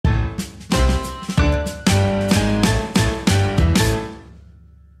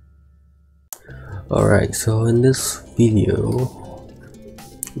Alright, so in this video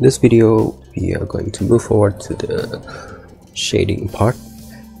we are going to move forward to the shading part.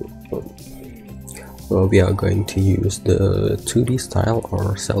 We are going to use the 2D style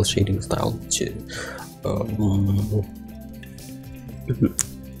or cell shading style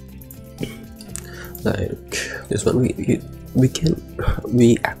like this one.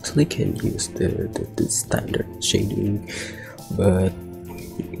 We actually can use the standard shading, but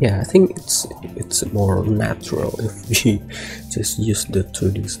yeah, I think it's more natural if we just use the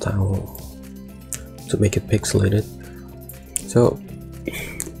 2D style to make it pixelated. So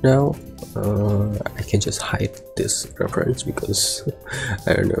now I can just hide this reference because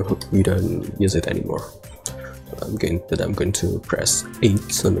I don't know, we don't use it anymore. I'm going to press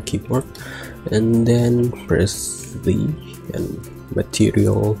 8 on the keyboard and then press V and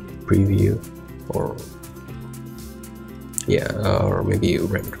material preview, or maybe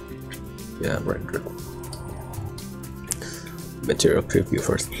render. Render material preview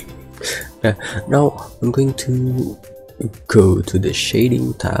first. Now I'm going to go to the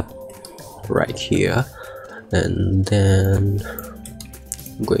shading tab right here, and then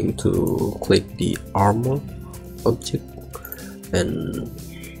I'm going to click the armor object and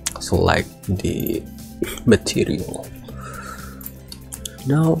select the material.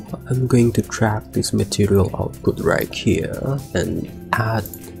 Now I'm going to drag this material output right here and add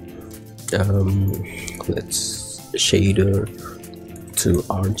let's shader to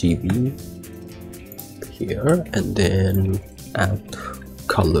RGB here, and then add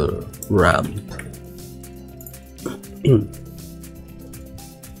color ramp.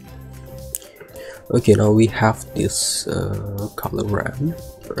 Okay, now we have this color ramp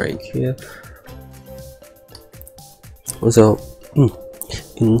right here. So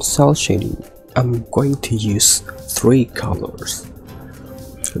in cell shading, I'm going to use 3 colors.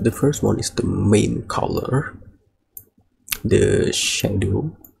 The first one is the main color, the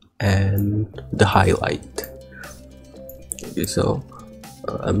shadow, and the highlight. Okay, so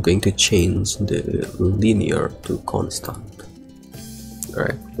I'm going to change the linear to constant.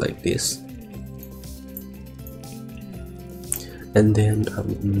 Alright, like this. And then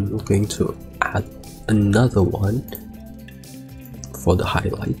I'm going to add another one for the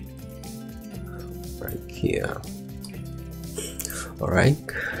highlight right here. Alright,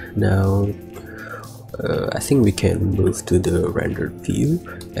 now I think we can move to the rendered view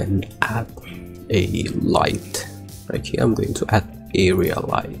and add a light right here. I'm going to add area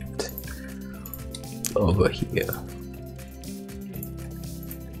light over here.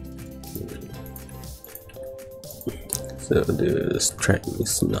 So the strength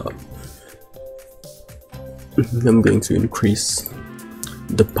is now. I'm going to increase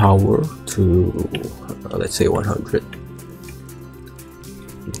the power to let's say 100.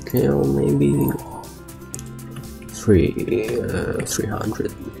 Okay, or maybe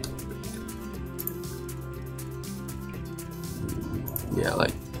 300. Yeah,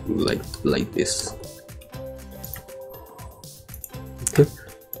 like this. Okay,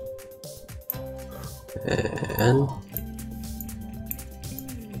 and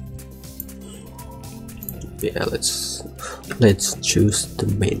yeah, let's choose the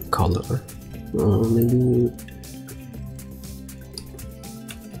main color. Maybe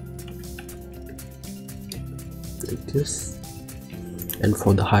like this. And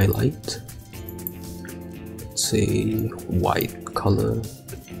for the highlight, let's say white color,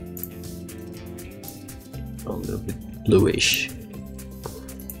 a little bit bluish,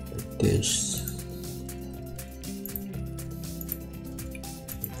 like this.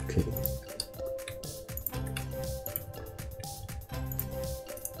 Okay.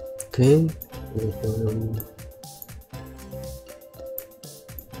 Okay.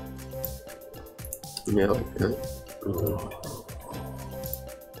 Yeah, okay.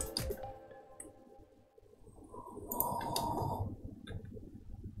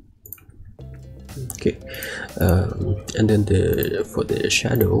 Okay, and then for the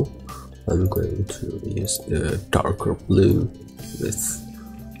shadow, I'm going to use the darker blue with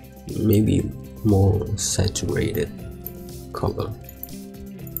maybe more saturated color,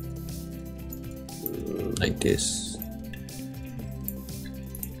 like this.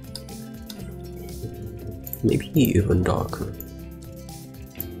 Maybe even darker.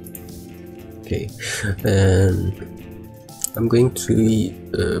 Okay, and I'm going to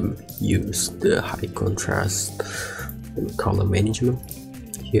use the high contrast and color management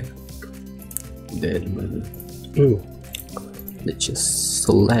here. Then let's just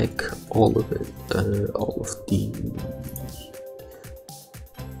select all of it, all of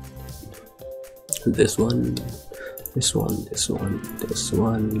this one,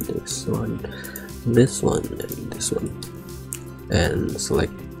 this one and this one, and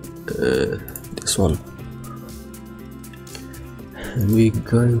select this one, and we're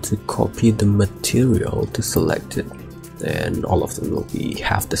going to copy the material to select it, and all of them will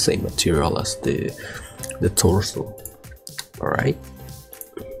have the same material as the torso. All right.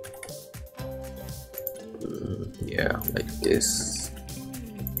 Yeah, like this.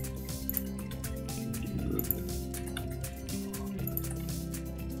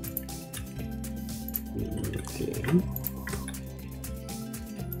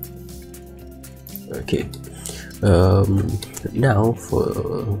 Okay. Now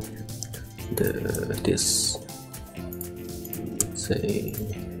for this, say,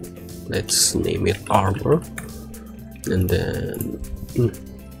 let's name it armor, and then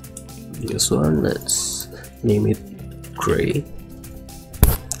this one, let's name it gray.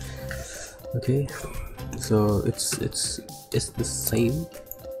 Okay, so it's the same.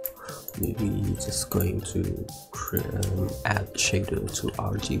 Maybe just going to add shader to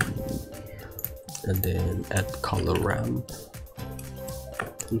RGB, and then add color ramp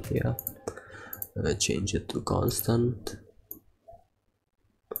here, change it to constant,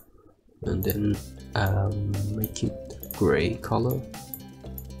 and then make it gray color,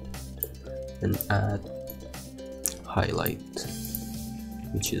 and add highlight,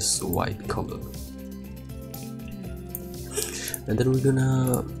 which is white color, and then we're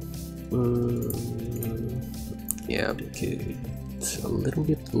gonna yeah, make it a little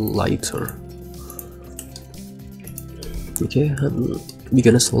bit lighter. Okay, we're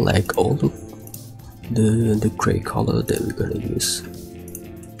gonna select all of the gray color that we're gonna use.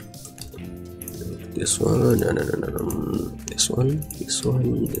 This one, no, this one, this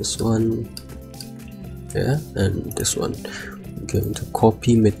one, this one, yeah, and this one. I'm going to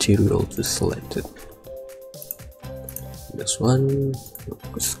copy material to select it. This one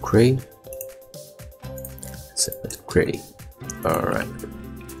is gray. Select gray. All right.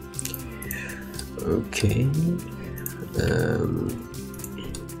 Okay.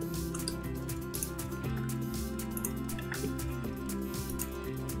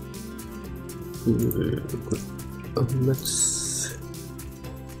 Let's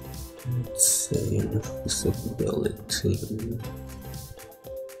say visibility.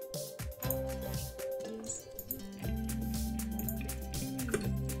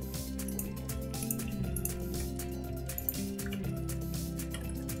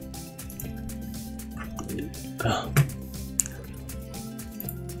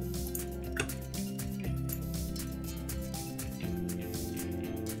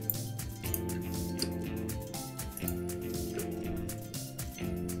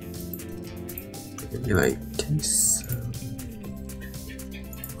 Like this.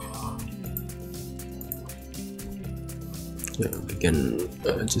 Yeah, we can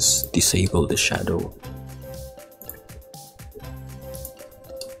just disable the shadow.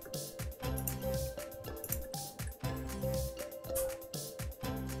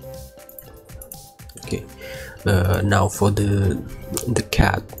 Okay, now for the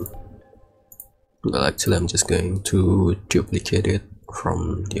cat. Well, actually I'm just going to duplicate it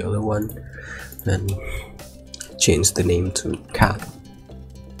from the other one and change the name to cat,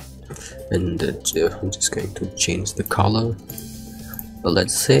 and I'm just going to change the color,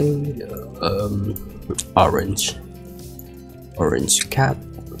 let's say orange cat.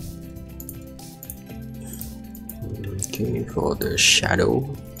 Okay, for the shadow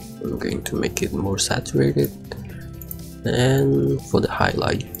I'm going to make it more saturated, and for the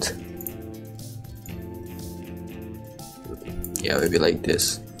highlight, yeah, maybe like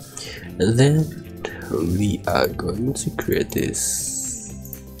this. And then we are going to create this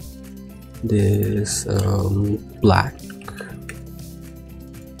black,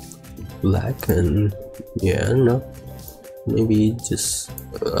 and yeah, no, maybe just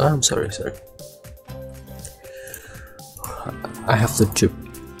I'm sorry, I have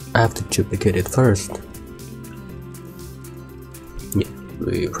to duplicate it first. Yeah,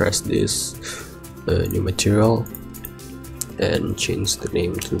 we press this new material and change the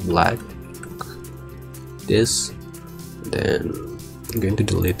name to black, this, then I'm going to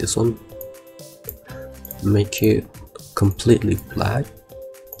delete this one, make it completely black,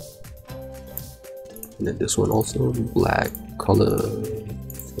 and then this one also black color,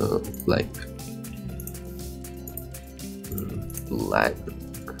 black,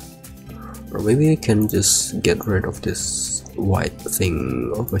 or maybe I can just get rid of this white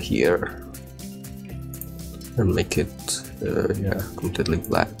thing over here and make it yeah, completely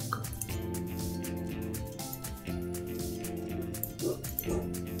black.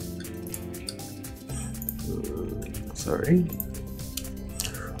 Sorry,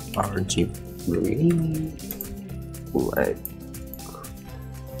 RGB green, black.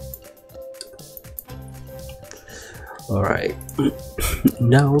 Alright,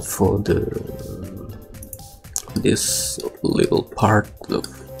 now for this little part of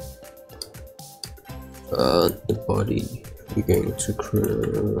the body, we're going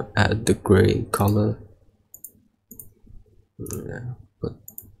to add the gray color. Yeah, but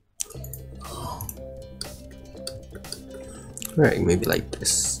right, maybe like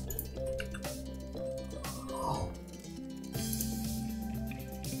this.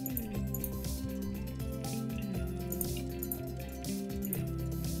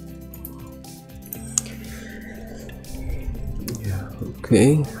 Yeah,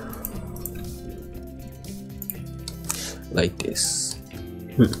 okay. Like this.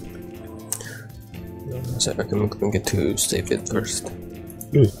 So I'm going to save it first.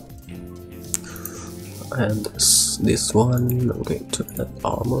 And this one, I'm going to add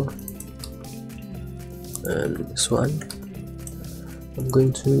armor. And this one, I'm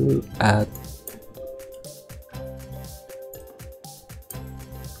going to add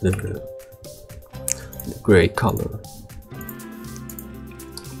the gray color.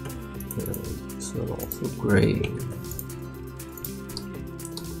 And so also gray.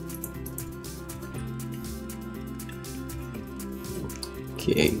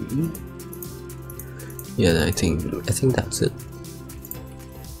 Okay. Yeah, I think that's it.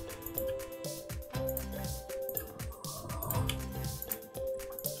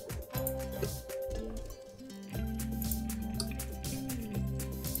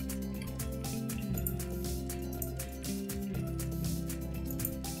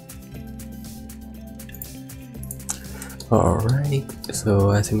 Alright,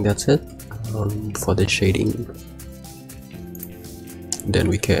 so I think that's it for the shading. Then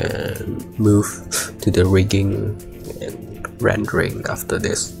we can move to the rigging and rendering after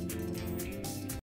this.